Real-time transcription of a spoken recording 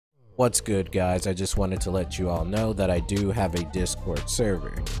What's good, guys? I just wanted to let you all know that I do have a Discord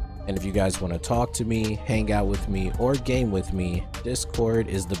server. And if you guys want to talk to me, hang out with me, or game with me, Discord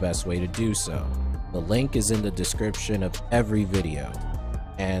is the best way to do so. The link is in the description of every video.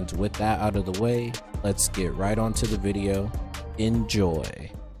 And with that out of the way, let's get right onto the video.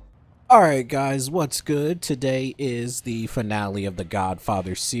 Enjoy. Alright guys, what's good? Today is the finale of the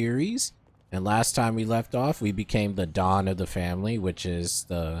Godfather series. And last time we left off, we became the Don of the family, which is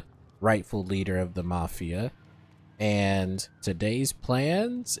the rightful leader of the mafia. And today's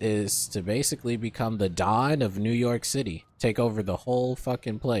plans is to basically become the Don of New York City. Take over the whole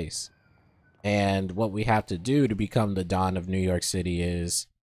fucking place. And what we have to do to become the Don of New York City is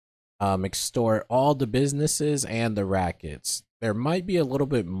extort all the businesses and the rackets. There might be a little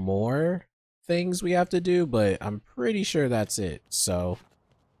bit more things we have to do, but I'm pretty sure that's it. So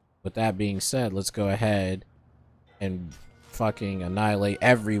with that being said, let's go ahead and fucking annihilate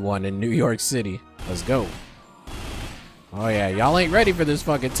everyone in New York City. Let's go. Oh yeah, y'all ain't ready for this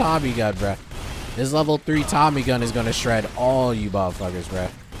fucking Tommy gun, bruh. This level 3 Tommy gun is gonna shred all you motherfuckers,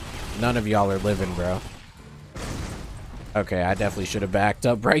 bruh. None of y'all are living, bro. Okay, I definitely should have backed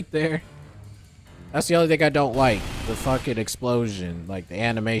up right there. That's the only thing I don't like. The fucking explosion. Like, the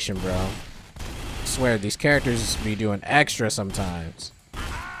animation, bro. I swear, these characters be doing extra sometimes.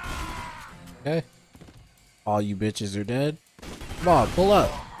 Okay. All you bitches are dead. Come on, pull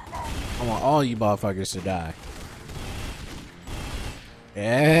up. I want all you motherfuckers to die.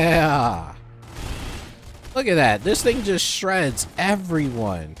 Yeah. Look at that. This thing just shreds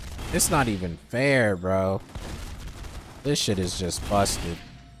everyone. It's not even fair, bro. This shit is just busted.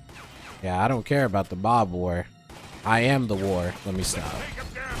 Yeah, I don't care about the mob war. I am the war. Let me stop.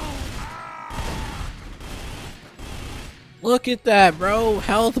 Look at that, bro.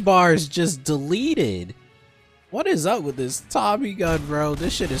 Health bars just deleted. What is up with this Tommy gun, bro?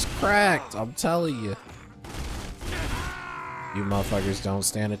 This shit is cracked. I'm telling you. You motherfuckers don't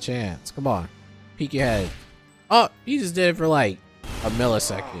stand a chance. Come on. Peek your head. Oh, he just did it for like a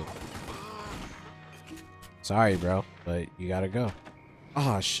millisecond. Sorry, bro, but you gotta go.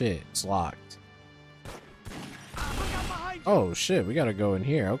 Oh, shit. It's locked. Oh, shit. We gotta go in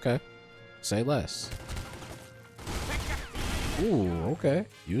here. Okay. Say less. Ooh, okay.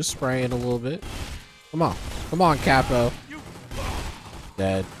 You was spraying a little bit. Come on. Come on, Capo.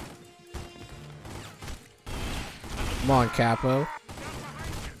 Dead. Come on, Capo.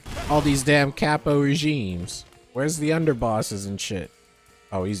 All these damn Capo regimes. Where's the underbosses and shit?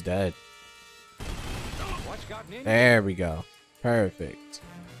 Oh, he's dead. There we go. Perfect.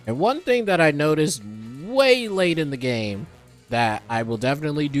 And one thing that I noticed way late in the game that I will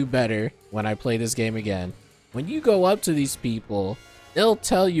definitely do better when I play this game again. When you go up to these people, they'll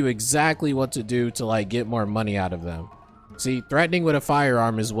tell you exactly what to do to like get more money out of them. See, threatening with a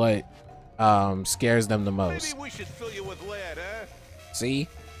firearm is what scares them the most. Maybe we should fill you with lead, huh? See?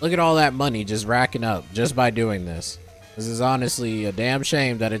 Look at all that money just racking up just by doing this. This is honestly a damn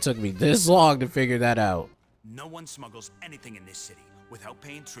shame that it took me this long to figure that out. No one smuggles anything in this city without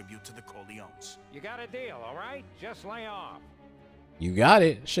paying tribute to the Corleones. You got a deal, all right? Just lay off. You got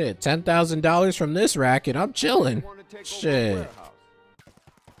it. Shit, $10,000 from this racket. I'm chilling. Shit.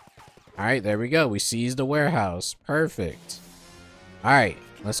 Alright, there we go. We seized the warehouse. Perfect. Alright,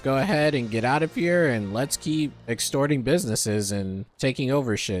 let's go ahead and get out of here and let's keep extorting businesses and taking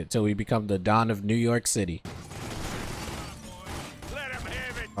over shit till we become the Don of New York City.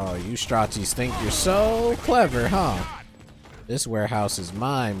 Oh, you Stratzis think you're so clever, huh? This warehouse is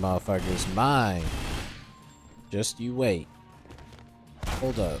mine, motherfuckers. Mine. Just you wait.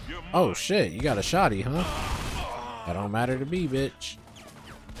 Hold up. Oh, shit. You got a shotty, huh? That don't matter to me, bitch.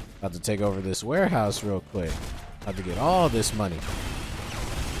 About to take over this warehouse real quick. About to get all this money.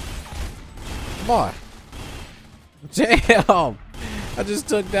 Come on. Damn. I just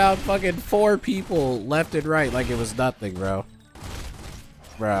took down fucking 4 people left and right like it was nothing, bro.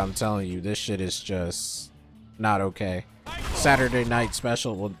 Bro, I'm telling you, this shit is just not okay. Saturday night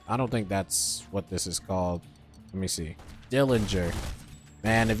special. Well, I don't think that's what this is called. Let me see. Dillinger.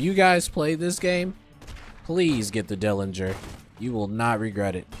 Man, if you guys play this game, please get the Dillinger. You will not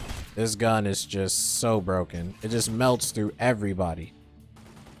regret it. This gun is just so broken. It just melts through everybody.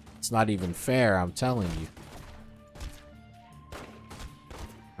 It's not even fair, I'm telling you.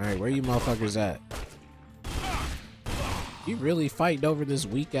 Alright, where you motherfuckers at? You really fighting over this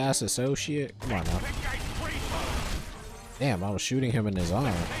weak ass associate? Come on now. Damn, I was shooting him in his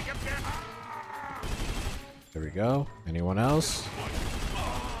arm. There we go. Anyone else?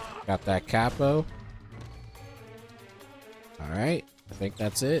 Got that Capo. Alright, I think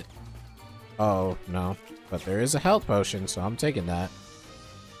that's it. Oh, no. But there is a health potion, so I'm taking that.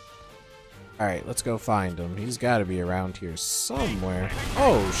 Alright, let's go find him. He's got to be around here somewhere.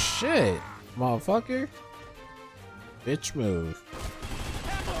 Oh, shit. Motherfucker. Bitch move.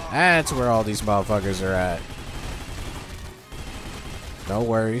 That's where all these motherfuckers are at. No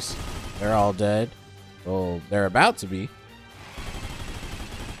worries. They're all dead. Well, they're about to be.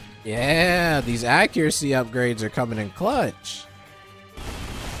 Yeah, these accuracy upgrades are coming in clutch.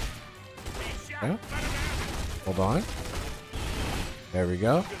 Okay. Hold on. There we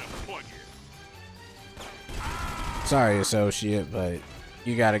go. Sorry, associate, but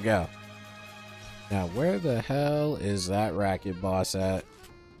you gotta go. Now, where the hell is that racket boss at?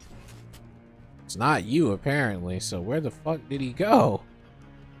 It's not you, apparently, so where the fuck did he go?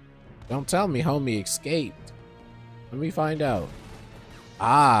 Don't tell me homie escaped. Let me find out.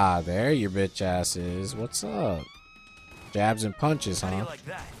 Ah, there your bitch ass is. What's up? Jabs and punches, huh? How do you like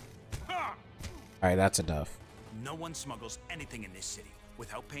that? Alright, that's enough. No one smuggles anything in this city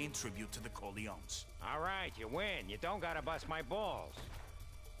without paying tribute to the Corleones. All right, you win. You don't gotta bust my balls.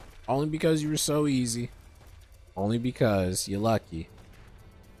 Only because you were so easy. Only because you're lucky.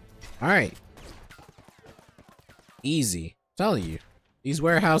 Alright. Easy. I'm telling you. These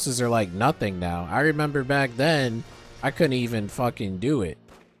warehouses are like nothing now. I remember back then, I couldn't even fucking do it.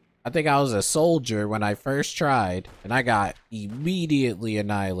 I think I was a soldier when I first tried, and I got immediately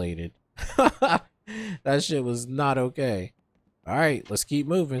annihilated. That shit was not okay. Alright, let's keep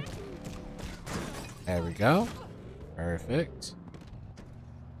moving. There we go. Perfect.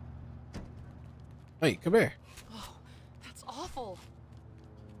 Wait, come here. Oh, that's awful.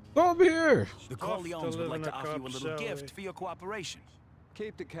 Come here. The Corleones would like to offer you a little gift for your cooperation.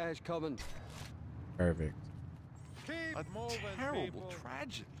 Keep the cash coming. Perfect. A Terrible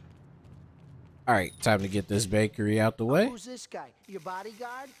tragedy. Alright, time to get this bakery out the way. Who's this guy? Your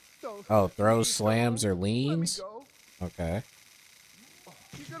bodyguard? Oh, throws, slams, or leans? Okay.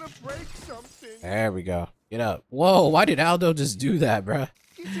 You're gonna break something. There we go. Get up. Whoa, why did Aldo just do that, bruh?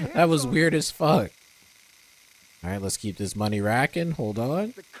 That was weird as fuck. Alright, let's keep this money racking. Hold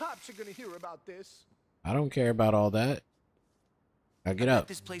on. The cops are gonna hear about this. I don't care about all that. Now get I bet up.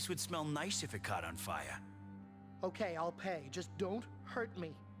 this place would smell nice if it caught on fire. Okay, I'll pay. Just don't hurt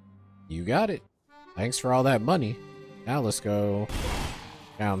me. You got it. Thanks for all that money. Now let's go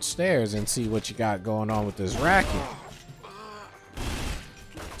downstairs and see what you got going on with this racket.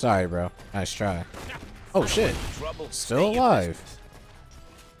 Sorry, bro. Nice try. Oh, shit. Still alive.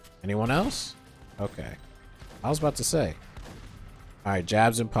 Anyone else? Okay. I was about to say. Alright,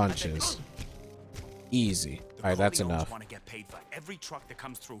 jabs and punches. Easy. Alright, that's enough. Want to get paid for every truck that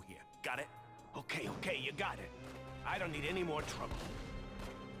comes through here. Got it? Okay, you got it. I don't need any more trouble.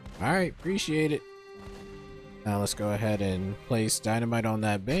 Alright, appreciate it. Now let's go ahead and place dynamite on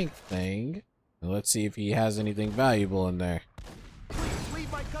that bank thing. And let's see if he has anything valuable in there. Please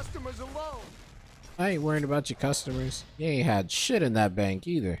leave my customers alone. I ain't worrying about your customers. You ain't had shit in that bank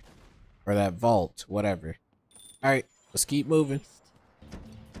either. Or that vault, whatever. Alright, let's keep moving.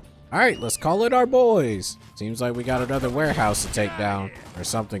 Alright, let's call it our boys. Seems like we got another warehouse to take down. Or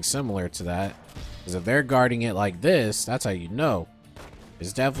something similar to that. Because if they're guarding it like this, that's how you know.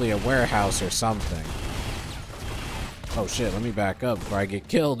 It's definitely a warehouse or something. Oh shit, let me back up before I get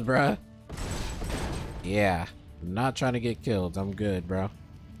killed, bruh. Yeah, I'm not trying to get killed. I'm good, bro.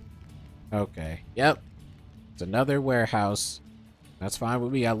 Okay, yep. It's another warehouse. That's fine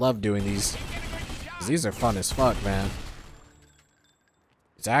with me. I love doing these. 'Cause these are fun as fuck, man.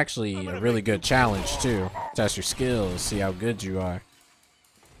 It's actually a really good challenge, too. Test your skills, see how good you are.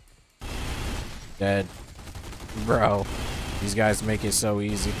 Dead. Bro, these guys make it so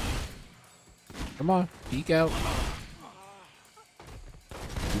easy. Come on, peek out.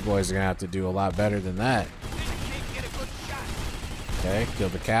 You boys are gonna have to do a lot better than that. Okay, kill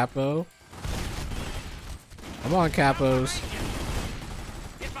the capo. Come on, capos.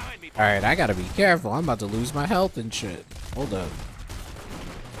 Alright, I gotta be careful. I'm about to lose my health and shit. Hold up.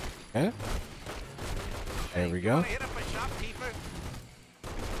 Okay. There we go.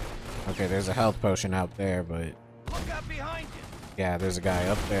 Okay, there's a health potion out there, but... Look out behind you. Yeah, there's a guy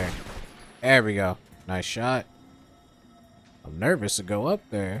up there. There we go. Nice shot. I'm nervous to go up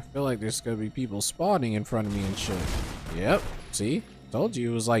there. I feel like there's gonna be people spawning in front of me and shit. Yep. See? Told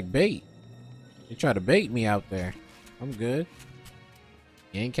you it was like bait. They try to bait me out there. I'm good.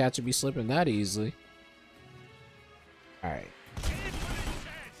 You ain't catching me slipping that easily. Alright.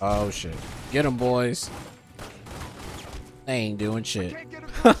 Oh shit. Get them, boys. They ain't doing shit.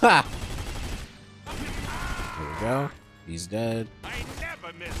 There we go. He's dead. I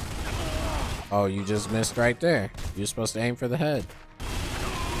never miss. Oh, you just missed right there. You're supposed to aim for the head.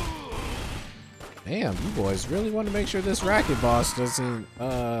 Damn, you boys really want to make sure this racket boss doesn't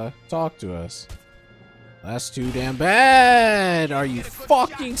talk to us. That's too damn bad. Are you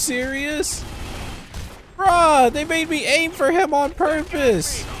fucking serious? Bruh, they made me aim for him on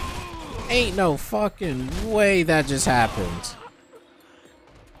purpose. Ain't no fucking way that just happened.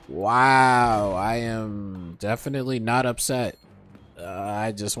 Wow, I am definitely not upset.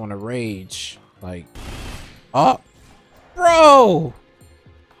 I just want to rage. Like, oh, bro!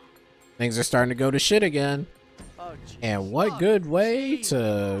 Things are starting to go to shit again. And what good way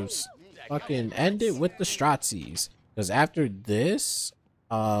to fucking end it with the Stratzis. Because after this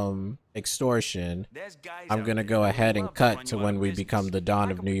extortion, I'm gonna go ahead and cut to when we become the Dawn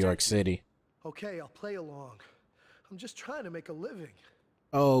of New York City. Okay, I'll play along. I'm just trying to make a living.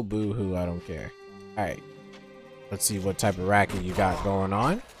 Oh, boo-hoo, I don't care. Alright. Let's see what type of racket you got going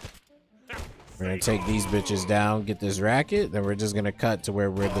on. We're gonna take these bitches down, get this racket, then we're just gonna cut to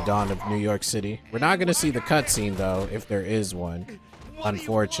where we're the Dawn of New York City. We're not gonna see the cutscene though, if there is one,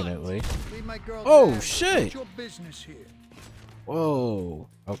 unfortunately. Oh shit! Whoa.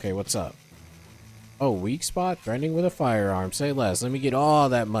 Okay, what's up? Oh, weak spot? Threatening with a firearm. Say less. Let me get all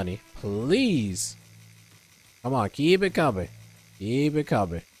that money. Please. Come on, keep it coming. Keep it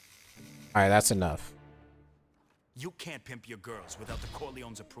coming. Alright, that's enough. You can't pimp your girls without the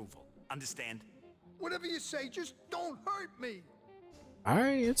Corleone's approval. Understand? Whatever you say, just don't hurt me.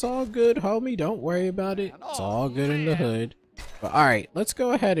 Alright, it's all good, homie. Don't worry about it. It's all good in the hood. But alright, let's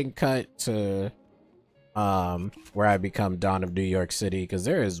go ahead and cut to where I become Dawn of New York City, because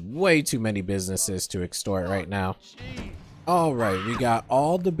there is way too many businesses to extort right now. Alright, we got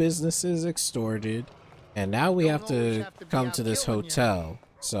all the businesses extorted, and now we have to come to this hotel.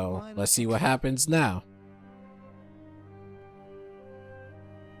 So let's see what happens now.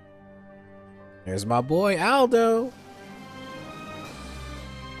 There's my boy Aldo.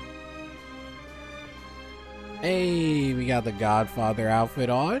 Hey, we got the Godfather outfit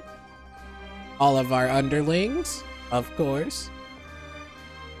on. All of our underlings, of course.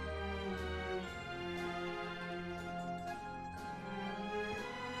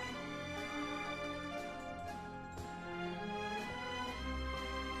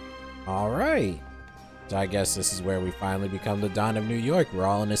 All right. So I guess this is where we finally become the Dawn of New York. We're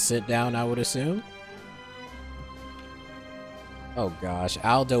all in a sit down, I would assume. Oh gosh,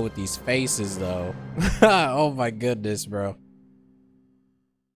 Aldo with these faces though. Oh my goodness, bro.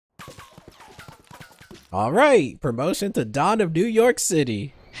 All right, promotion to Dawn of New York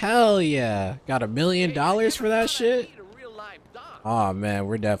City. Hell yeah. Got $1 million for that shit? Oh man,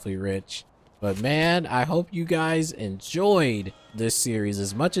 we're definitely rich. But man, I hope you guys enjoyed this series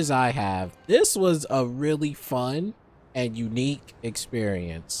as much as I have. This was a really fun and unique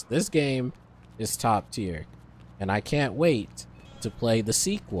experience. This game is top tier, and I can't wait to play the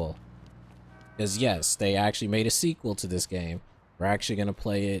sequel. Because yes, they actually made a sequel to this game. We're actually going to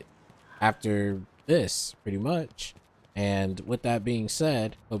play it after this, pretty much. And with that being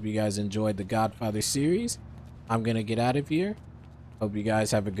said, hope you guys enjoyed the Godfather series. I'm going to get out of here. Hope you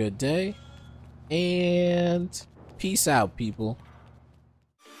guys have a good day. And peace out, people.